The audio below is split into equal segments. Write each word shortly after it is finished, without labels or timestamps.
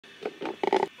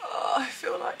Oh, I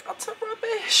feel like utter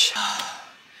rubbish.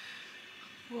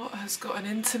 What has gotten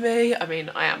into me? I mean,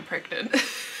 I am pregnant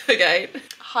again.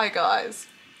 Hi guys.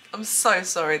 I'm so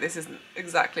sorry this isn't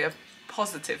exactly a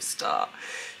positive start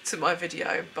to my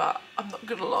video, but I'm not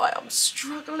gonna lie, I'm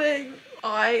struggling.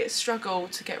 I struggle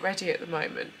to get ready at the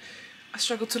moment. I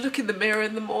struggle to look in the mirror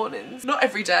in the mornings. Not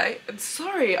every day, and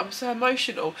sorry, I'm so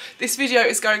emotional. This video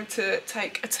is going to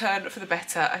take a turn for the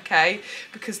better, okay?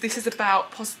 Because this is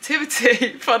about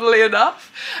positivity, funnily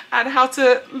enough, and how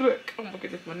to look, oh my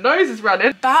goodness, my nose is running.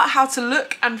 About how to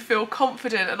look and feel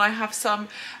confident, and I have some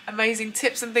amazing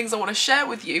tips and things I want to share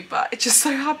with you, but it just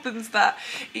so happens that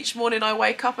each morning I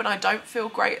wake up and I don't feel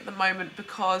great at the moment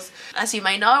because, as you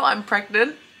may know, I'm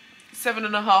pregnant.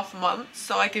 7.5 months,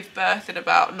 so I give birth in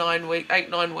about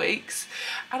 8-9 weeks,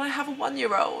 and I have a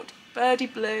 1-year-old, Birdie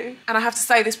Blue. And I have to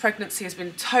say, this pregnancy has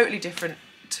been totally different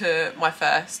to my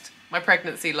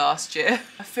pregnancy last year.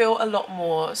 I feel a lot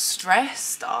more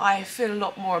stressed, I feel a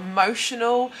lot more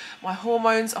emotional, my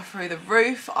hormones are through the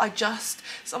roof.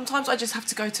 Sometimes I just have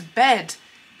to go to bed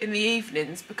in the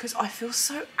evenings because I feel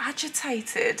so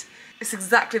agitated. It's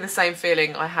exactly the same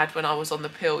feeling I had when I was on the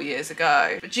pill years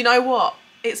ago. But do you know what?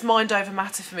 It's mind over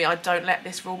matter for me. I don't let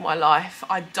this rule my life.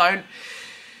 Don't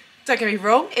get me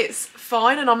wrong, it's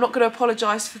fine, and I'm not going to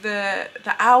apologise for the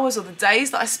hours or the days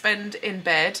that I spend in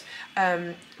bed,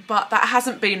 but that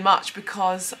hasn't been much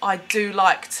because I do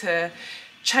like to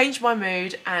change my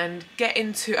mood and get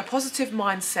into a positive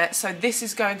mindset. So this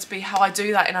is going to be how I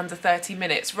do that in under 30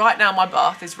 minutes. Right now my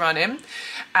bath is running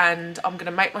and I'm going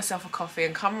to make myself a coffee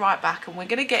and come right back, and we're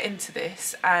going to get into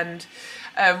this. And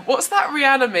what's that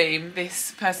Rihanna meme?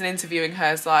 This person interviewing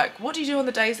her is like, what do you do on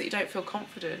the days that you don't feel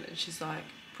confident? And she's like,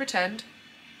 pretend.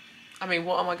 I mean,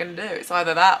 what am I going to do? It's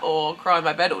either that or cry in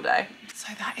my bed all day.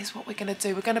 So that is what we're going to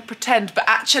do. We're going to pretend. But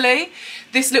actually,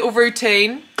 this little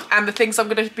routine and the things I'm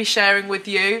going to be sharing with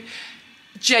you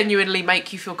genuinely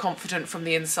make you feel confident from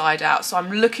the inside out. So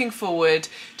I'm looking forward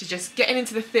to just getting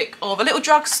into the thick of a little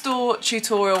drugstore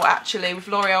tutorial actually with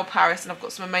Loreal Paris, and I've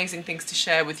got some amazing things to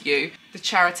share with you, the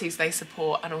charities they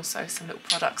support, and also some little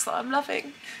products that I'm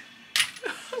loving.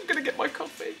 I'm gonna get my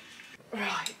coffee.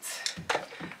 Right,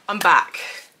 I'm back.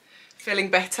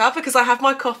 Feeling better because I have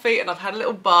my coffee and I've had a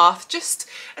little bath. Just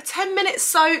a 10-minute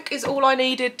soak is all I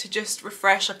needed to just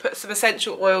refresh. I put some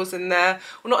essential oils in there.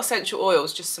 Well, not essential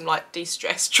oils, just some like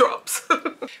de-stress drops.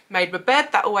 Made my bed,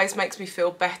 that always makes me feel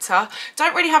better.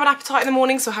 Don't really have an appetite in the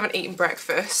morning, so I haven't eaten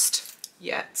breakfast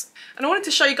yet. And I wanted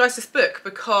to show you guys this book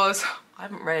because I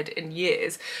haven't read in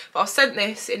years, but I was sent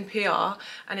this in PR,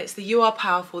 and it's the You Are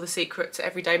Powerful, The Secret to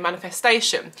Everyday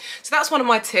Manifestation. So that's one of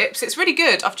my tips. It's really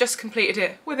good. I've just completed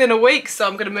it within a week, so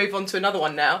I'm going to move on to another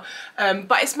one now.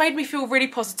 But it's made me feel really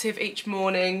positive each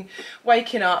morning,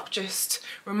 waking up, just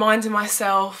reminding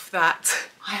myself that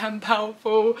I am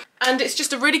powerful. And it's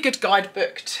just a really good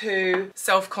guidebook to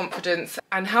self-confidence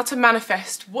and how to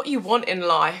manifest what you want in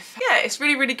life. Yeah, it's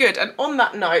really, really good. And on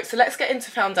that note, so let's get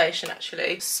into foundation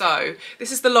actually. So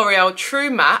this is the L'Oreal True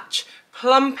Match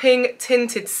Plumping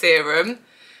Tinted Serum.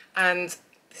 And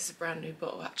this is a brand new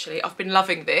bottle actually. I've been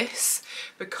loving this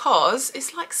because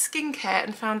it's like skincare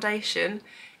and foundation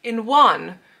in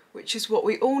one, which is what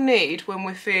we all need when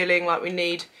we're feeling like we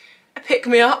need a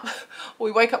pick-me-up, or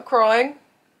we wake up crying.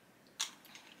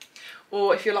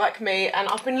 Or if you're like me, and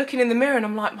I've been looking in the mirror and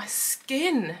I'm like, my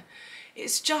skin,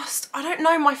 it's just, I don't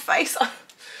know, my face.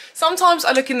 Sometimes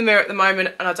I look in the mirror at the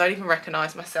moment and I don't even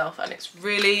recognise myself, and it's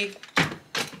really,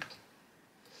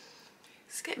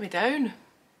 it's getting me down.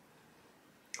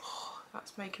 Oh,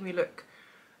 that's making me look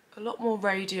a lot more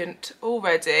radiant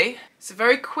already. It's a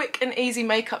very quick and easy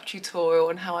makeup tutorial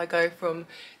on how I go from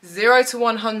 0 to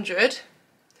 100.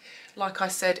 Like I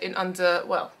said, in under,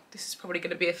 well, this is probably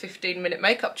going to be a 15-minute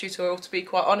makeup tutorial, to be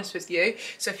quite honest with you.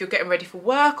 So if you're getting ready for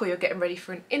work or you're getting ready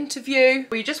for an interview,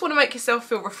 or you just want to make yourself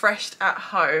feel refreshed at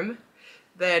home,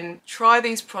 then try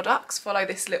these products, follow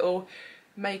this little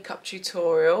makeup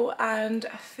tutorial, and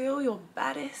feel your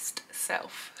baddest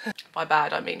self. By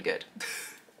bad, I mean good.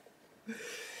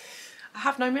 I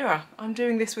have no mirror. I'm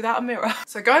doing this without a mirror.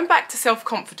 So going back to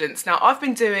self-confidence, now I've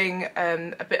been doing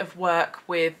a bit of work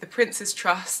with the Princes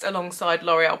Trust alongside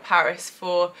L'Oreal Paris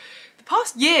for the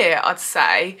past year, I'd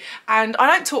say, and I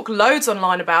don't talk loads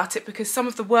online about it because some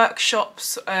of the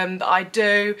workshops that I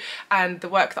do and the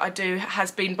work that I do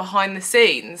has been behind the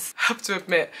scenes. I have to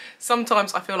admit,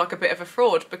 sometimes I feel like a bit of a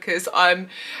fraud because I'm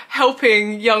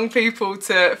helping young people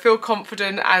to feel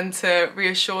confident and to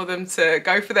reassure them to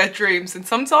go for their dreams, and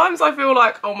sometimes I feel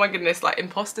like, oh my goodness, like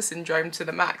imposter syndrome to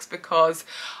the max, because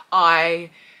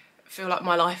I feel like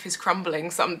my life is crumbling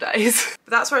some days.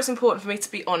 But that's where it's important for me to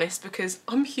be honest, because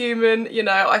I'm human, you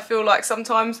know. I feel like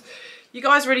sometimes you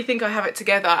guys really think I have it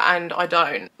together and I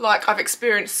don't. Like, I've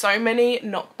experienced so many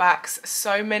knockbacks,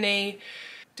 so many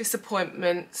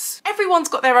disappointments. Everyone's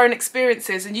got their own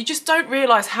experiences and you just don't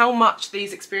realise how much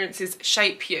these experiences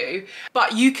shape you,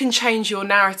 but you can change your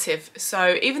narrative.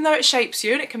 So even though it shapes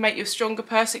you and it can make you a stronger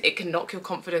person, it can knock your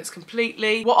confidence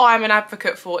completely. What I'm an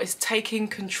advocate for is taking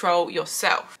control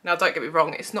yourself. Now, don't get me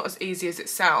wrong, it's not as easy as it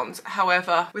sounds.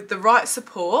 However, with the right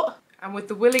support and with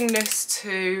the willingness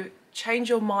to change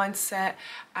your mindset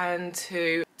and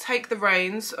to take the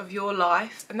reins of your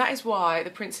life, and that is why the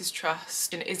Prince's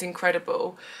Trust is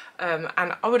incredible, and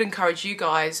I would encourage you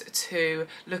guys to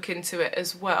look into it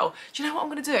as well. Do you know what I'm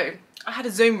going to do? I had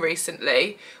a Zoom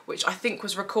recently which I think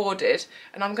was recorded,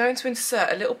 and I'm going to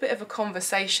insert a little bit of a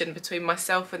conversation between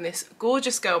myself and this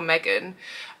gorgeous girl Megan,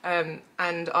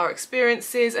 and our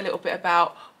experiences, a little bit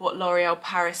about what L'Oreal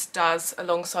Paris does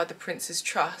alongside the Prince's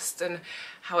Trust and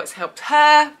how it's helped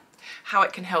her, how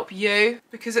it can help you.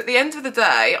 Because at the end of the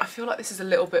day, I feel like this is a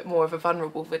little bit more of a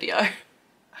vulnerable video.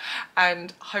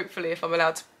 And hopefully if I'm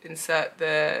allowed to insert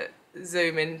the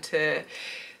Zoom into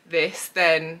this,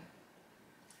 then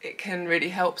it can really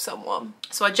help someone.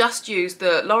 So I just used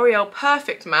the L'Oreal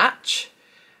Perfect Match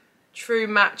True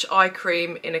Match Eye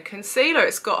Cream in a concealer.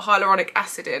 It's got hyaluronic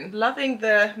acid in. Loving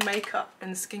the makeup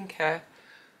and skincare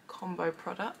combo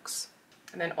products.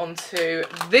 And then onto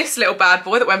this little bad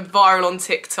boy that went viral on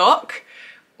TikTok.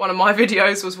 One of my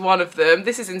videos was one of them.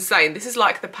 This is insane. This is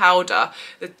like the powder,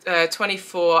 the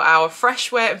 24-hour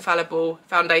fresh wear infallible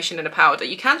foundation in a powder.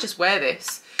 You can just wear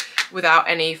this without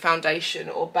any foundation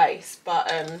or base,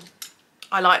 but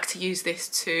I like to use this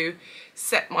to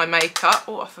set my makeup.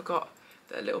 Oh, I forgot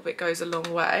that a little bit goes a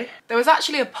long way. There was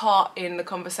actually a part in the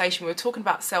conversation, we were talking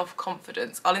about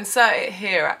self-confidence. I'll insert it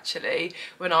here actually,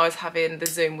 when I was having the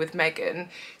Zoom with Megan,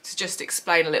 to just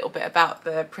explain a little bit about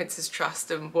the Prince's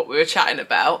Trust and what we were chatting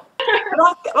about.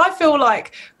 I feel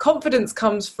like confidence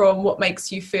comes from what makes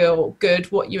you feel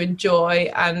good, what you enjoy,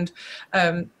 and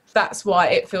that's why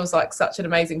it feels like such an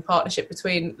amazing partnership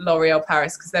between L'Oreal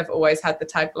Paris, because they've always had the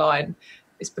tagline,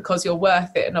 it's because you're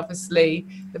worth it. And obviously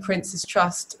the Prince's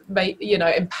Trust, you know,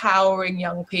 empowering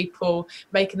young people,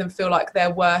 making them feel like they're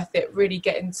worth it, really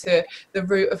getting to the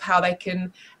root of how they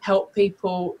can help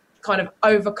people kind of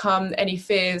overcome any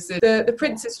fears. The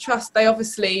Prince's Trust, they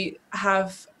obviously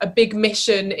have a big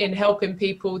mission in helping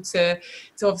people to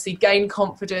obviously gain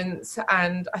confidence.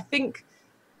 And I think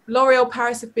L'Oreal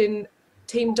Paris have been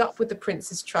teamed up with the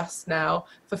Prince's Trust now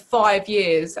for 5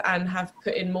 years and have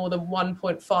put in more than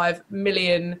 1.5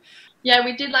 million. Yeah,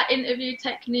 we did like interview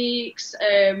techniques,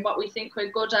 what we think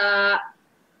we're good at,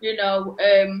 you know.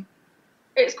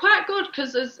 It's quite good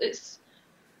because it's,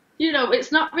 you know,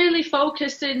 it's not really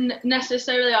focusing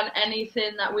necessarily on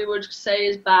anything that we would say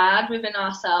is bad within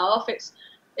ourselves.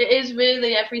 It is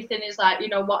really, everything is like, you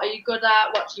know, what are you good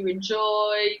at, what do you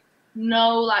enjoy?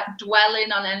 No like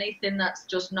dwelling on anything that's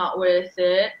just not worth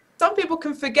it. Some people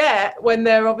can forget when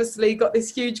they're obviously got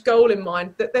this huge goal in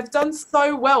mind that they've done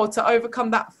so well to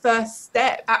overcome that first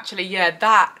step. Actually, yeah,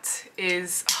 that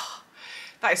is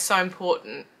so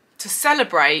important, to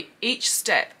celebrate each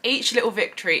step, each little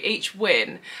victory, each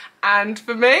win. And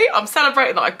for me, I'm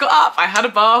celebrating that I got up, I had a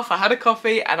bath, I had a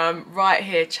coffee, and I'm right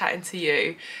here chatting to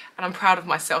you. And I'm proud of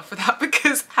myself for that,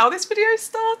 because how this video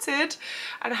started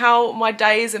and how my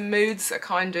days and moods are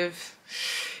kind of,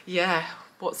 yeah,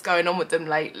 what's going on with them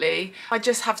lately. I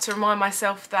just have to remind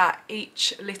myself that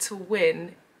each little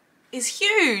win is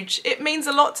huge. It means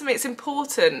a lot to me, it's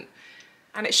important,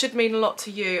 and it should mean a lot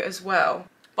to you as well.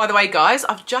 By the way, guys,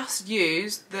 I've just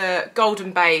used the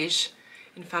Golden Beige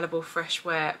Infallible Fresh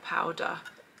Wear Powder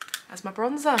as my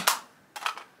bronzer.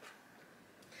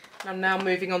 I'm now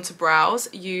moving on to brows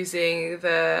using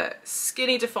the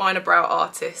Skinny Definer Brow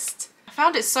Artist. I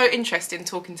found it so interesting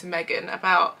talking to Megan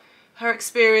about her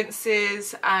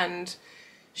experiences, and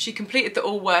she completed the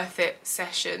All Worth It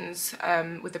sessions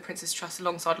with the Prince's Trust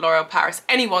alongside L'Oreal Paris.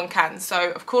 Anyone can, so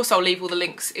of course I'll leave all the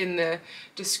links in the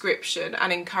description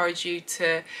and encourage you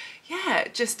to, yeah,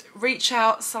 just reach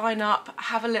out, sign up,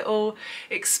 have a little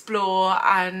explore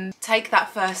and take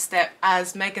that first step.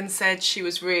 As Megan said, she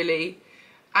was really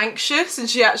anxious and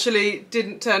she actually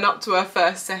didn't turn up to her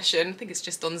first session. I think it's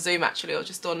just on Zoom actually, or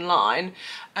just online,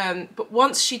 but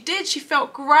once she did, she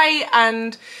felt great,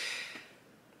 and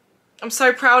I'm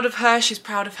so proud of her. She's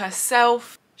proud of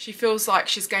herself. She feels like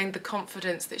she's gained the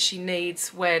confidence that she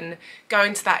needs when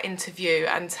going to that interview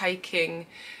and taking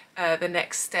the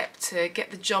next step to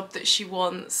get the job that she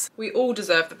wants. We all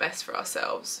deserve the best for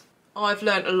ourselves. I've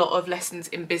learned a lot of lessons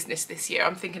in business this year.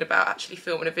 I'm thinking about actually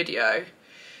filming a video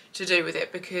to do with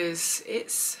it because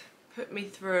it's put me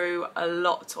through a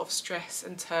lot of stress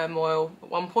and turmoil. At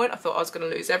one point I thought I was going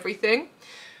to lose everything,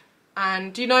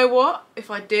 and do you know what?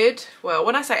 If I did, well,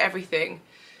 when I say everything,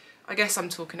 I guess I'm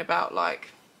talking about like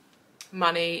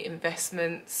money,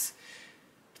 investments,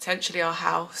 potentially our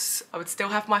house. I would still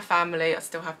have my family, I'd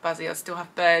still have Buzzy, I'd still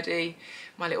have Birdie,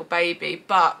 my little baby,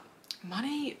 but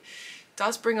money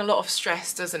does bring a lot of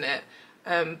stress, doesn't it?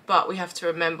 But we have to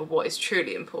remember what is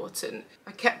truly important.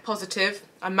 I kept positive,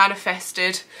 I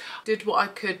manifested, did what I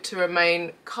could to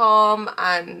remain calm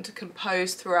and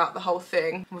composed throughout the whole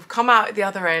thing. We've come out at the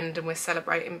other end and we're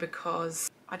celebrating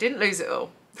because I didn't lose it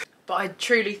all. But I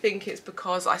truly think it's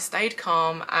because I stayed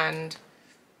calm and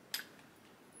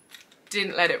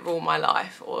didn't let it rule my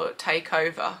life or take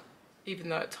over, even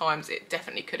though at times it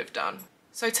definitely could have done.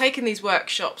 So taking these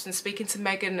workshops and speaking to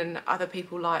Megan and other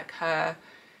people like her,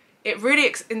 it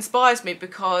really inspires me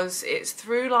because it's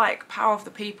through like power of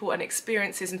the people and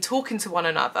experiences and talking to one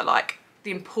another, like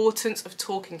the importance of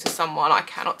talking to someone. I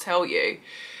cannot tell you,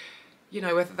 you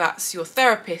know, whether that's your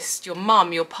therapist, your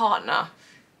mum, your partner,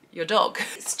 your dog.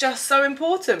 It's just so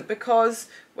important because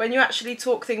when you actually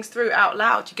talk things through out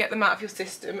loud, you get them out of your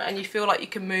system and you feel like you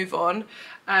can move on.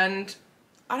 And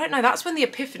I don't know, that's when the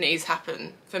epiphanies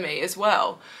happen for me as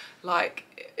well.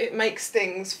 Like, it makes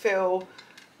things feel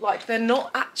like they're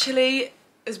not actually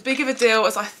as big of a deal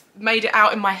as I made it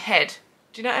out in my head.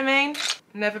 Do you know what I mean?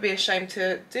 Never be ashamed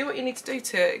to do what you need to do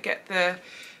to get the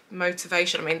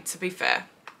motivation. I mean, to be fair,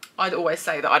 I'd always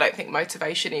say that I don't think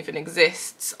motivation even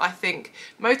exists. I think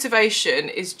motivation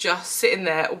is just sitting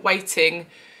there waiting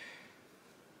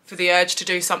for the urge to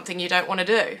do something you don't want to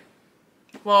do.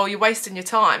 Well, you're wasting your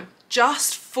time.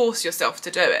 Just force yourself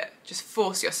to do it. Just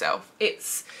force yourself. It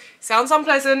sounds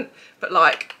unpleasant, but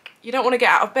like, you don't want to get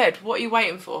out of bed. What are you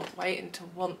waiting for? Waiting to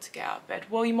want to get out of bed.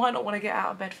 Well, you might not want to get out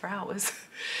of bed for hours.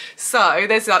 So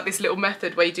there's like this little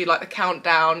method where you do like the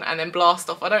countdown and then blast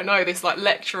off. I don't know, this like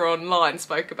lecturer online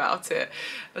spoke about it.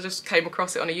 I just came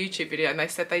across it on a YouTube video and they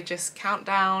said they just count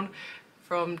down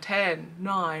from 10,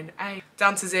 9, 8,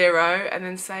 down to 0 and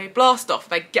then say blast off.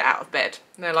 They get out of bed.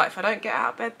 And they're like, if I don't get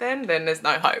out of bed then there's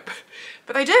no hope.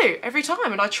 But they do every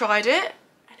time, and I tried it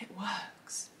and it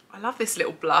works. I love this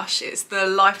little blush. It's the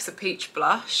Life's a Peach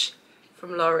blush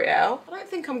from L'Oreal. I don't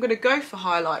think I'm going to go for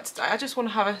highlight today. I just want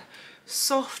to have a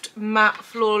soft, matte,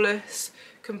 flawless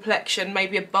complexion,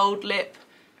 maybe a bold lip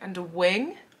and a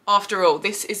wing. After all,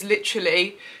 this is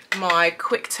literally my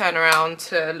quick turnaround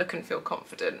to look and feel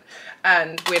confident,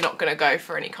 and we're not going to go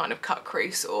for any kind of cut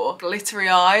crease or glittery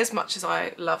eyes, much as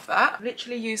I love that. I've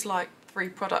literally used like 3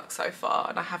 products so far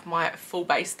and I have my full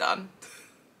base done.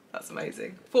 That's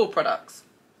amazing. 4 products.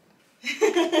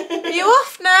 Are you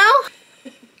off now?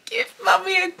 Give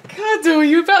mummy a cuddle.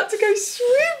 You're about to go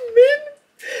swimming.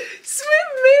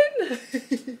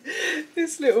 Swimming.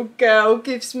 This little girl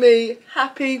gives me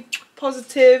happy,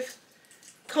 positive,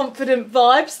 confident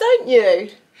vibes, don't you?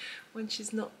 When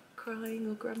she's not crying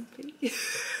or grumpy.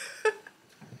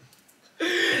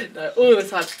 No, all the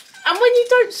time. And when you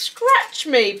don't scratch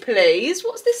me, please.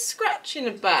 What's this scratching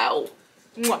about?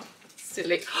 Mwah.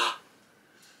 Silly.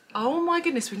 Oh my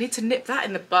goodness, we need to nip that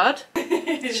in the bud.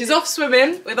 She's off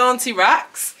swimming with Auntie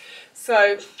Rax.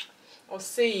 So I'll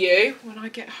see you when I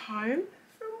get home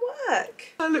from work.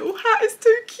 My little hat is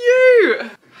too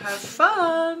cute. Have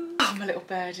fun. Oh, my little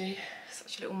birdie.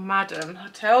 Such a little madam, I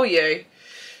tell you.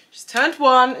 She's turned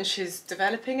 1 and she's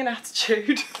developing an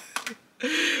attitude.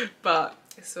 But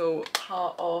it's all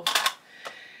part of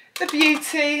the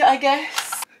beauty, I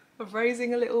guess, of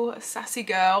raising a little sassy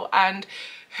girl. And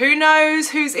who knows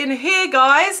who's in here,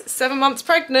 guys? 7 months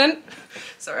pregnant.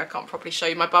 Sorry, I can't probably show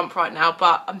you my bump right now,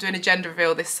 but I'm doing a gender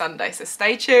reveal this Sunday, so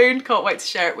stay tuned. Can't wait to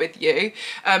share it with you.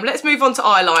 Let's move on to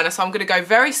eyeliner. So I'm going to go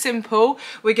very simple.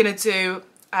 We're going to do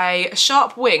a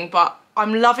sharp wing, but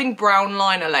I'm loving brown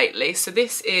liner lately. So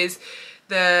this is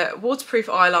the waterproof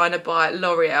eyeliner by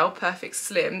L'Oreal Perfect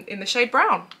Slim in the shade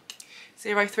brown,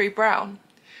 03 brown.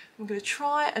 I'm going to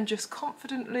try and just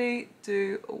confidently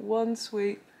do one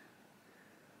sweep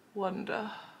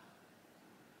wonder,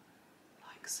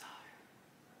 like so.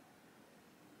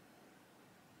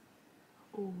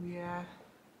 Oh yeah.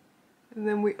 And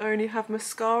then we only have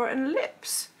mascara and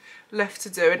lips left to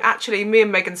do. And actually, me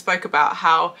and Megan spoke about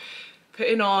how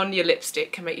putting on your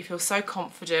lipstick can make you feel so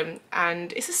confident,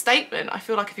 and it's a statement. I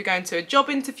feel like if you're going to a job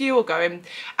interview or going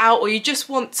out, or you just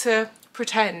want to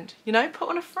pretend, you know, put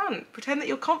on a front, pretend that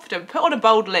you're confident, put on a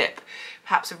bold lip,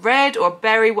 perhaps a red or a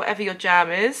berry, whatever your jam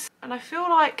is. And I feel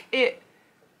like it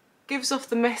gives off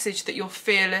the message that you're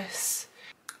fearless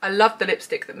I love the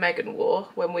lipstick that Megan wore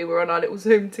when we were on our little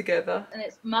Zoom together. And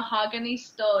it's mahogany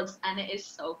studs and it is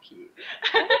so cute.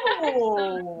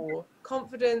 Oh,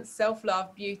 confidence,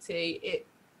 self-love, beauty.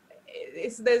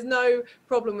 There's no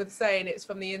problem with saying it's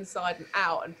from the inside and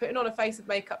out. And putting on a face of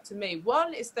makeup, to me,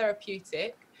 one, is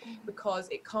therapeutic because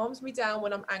it calms me down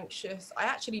when I'm anxious. I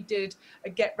actually did a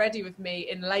get ready with me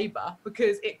in labour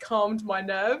because it calmed my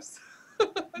nerves.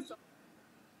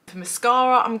 For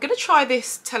mascara, I'm going to try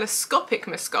this Telescopic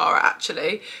mascara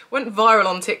actually. Went viral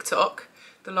on TikTok,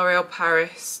 the L'Oreal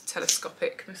Paris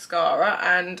Telescopic mascara,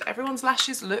 and everyone's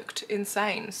lashes looked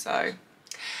insane, so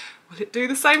will it do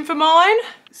the same for mine?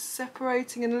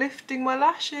 Separating and lifting my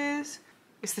lashes.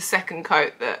 It's the second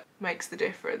coat that makes the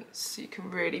difference. You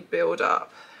can really build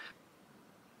up.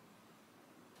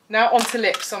 Now onto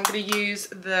lips. So I'm going to use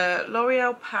the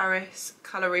L'Oreal Paris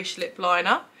Colour Riche lip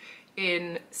liner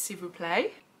in s'il vous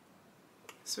plais.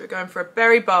 So we're going for a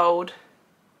very bold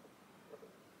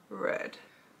red.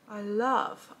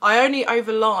 I only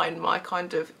overline my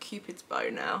kind of Cupid's bow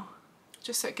now,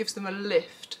 just so it gives them a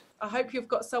lift. I hope you've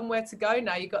got somewhere to go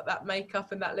now. You got that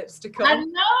makeup and that lipstick on. I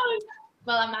know.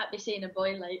 Well, I might be seeing a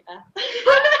boy later.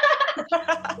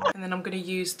 And then I'm going to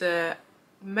use the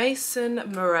Maison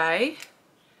Marais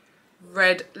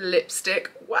red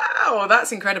lipstick. Wow,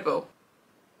 that's incredible.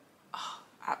 Oh,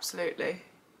 absolutely.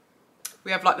 We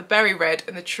have like the berry red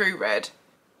and the true red,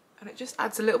 and it just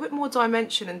adds a little bit more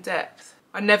dimension and depth.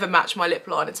 I never match my lip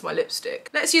liner to my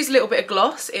lipstick. Let's use a little bit of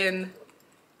gloss in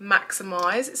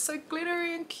Maximise. It's so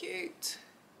glittery and cute.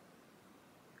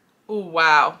 Oh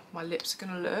wow, my lips are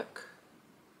gonna look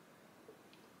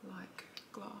like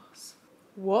glass.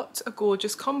 What a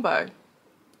gorgeous combo.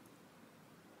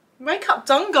 Makeup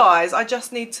done, guys. I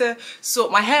just need to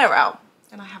sort my hair out.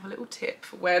 And I have a little tip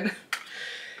for when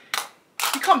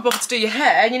you can't bother to do your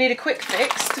hair and you need a quick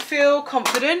fix to feel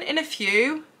confident in a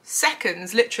few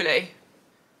seconds, literally.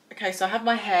 Okay, so I have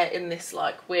my hair in this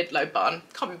like weird low bun.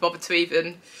 Can't be bothered to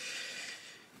even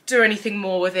do anything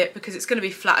more with it because it's going to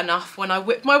be flat enough when I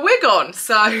whip my wig on.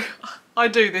 So I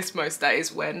do this most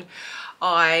days when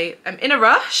I am in a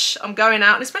rush, I'm going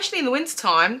out, and especially in the winter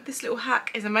time, this little hack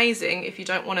is amazing if you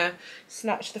don't want to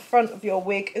snatch the front of your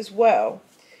wig as well.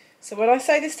 So when I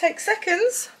say this takes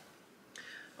seconds,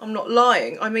 I'm not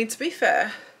lying. I mean, to be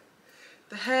fair,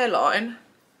 the hairline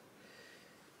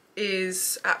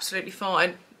is absolutely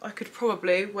fine. I could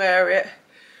probably wear it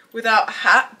without a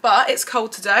hat, but it's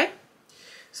cold today.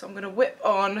 So I'm going to whip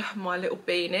on my little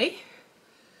beanie.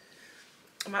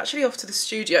 I'm actually off to the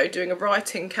studio doing a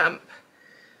writing camp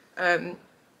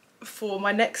for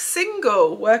my next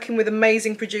single, working with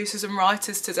amazing producers and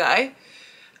writers today.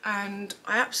 And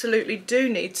I absolutely do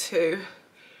need to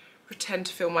pretend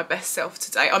to feel my best self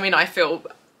today. I mean, I feel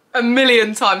a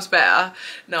million times better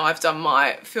now I've done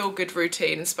my feel good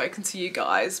routine and spoken to you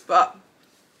guys, but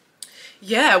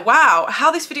yeah, wow,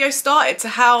 how this video started to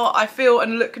how I feel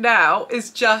and look now is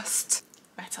just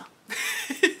better.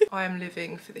 I am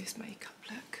living for this makeup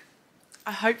look.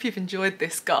 I hope you've enjoyed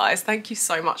this, guys. Thank you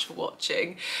so much for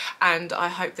watching, and I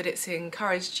hope that it's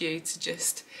encouraged you to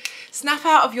just snap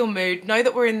out of your mood, know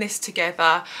that we're in this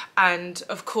together, and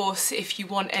of course if you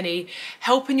want any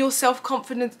help in your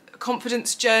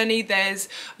self-confidence journey, there's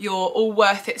your All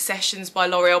Worth It sessions by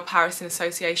L'Oreal Paris in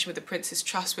association with the Princes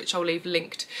Trust, which I'll leave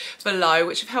linked below,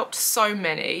 which have helped so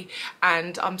many,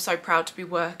 and I'm so proud to be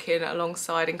working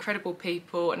alongside incredible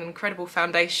people, an incredible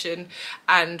foundation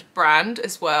and brand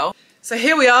as well. So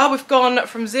here we are, we've gone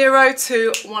from 0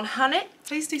 to 100.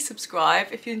 Please do subscribe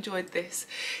if you enjoyed this.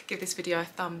 Give this video a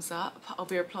thumbs up. I'll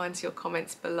be replying to your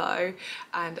comments below.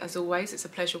 And as always, it's a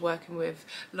pleasure working with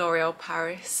L'Oreal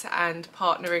Paris and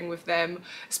partnering with them,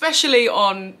 especially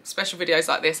on special videos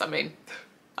like this. I mean,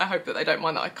 I hope that they don't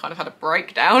mind that I kind of had a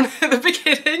breakdown at the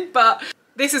beginning, but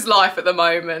this is life at the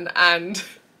moment and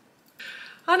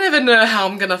I never know how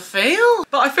I'm gonna feel.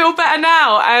 But I feel better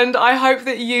now and I hope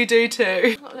that you do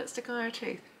too. Let's stick on our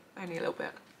teeth, only a little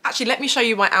bit. Actually, let me show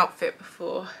you my outfit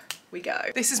before we go.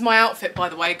 This is my outfit, by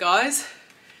the way, guys.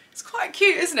 It's quite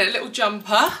cute, isn't it? A little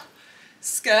jumper,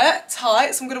 skirt,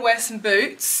 tights. I'm gonna wear some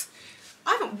boots.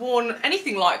 I haven't worn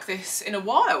anything like this in a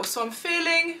while, so I'm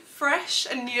feeling fresh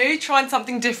and new, trying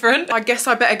something different. I guess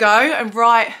I better go and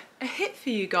write a hit for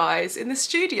you guys in the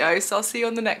studio, so I'll see you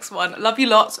on the next one. Love you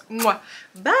lots. Mwah.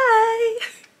 Bye.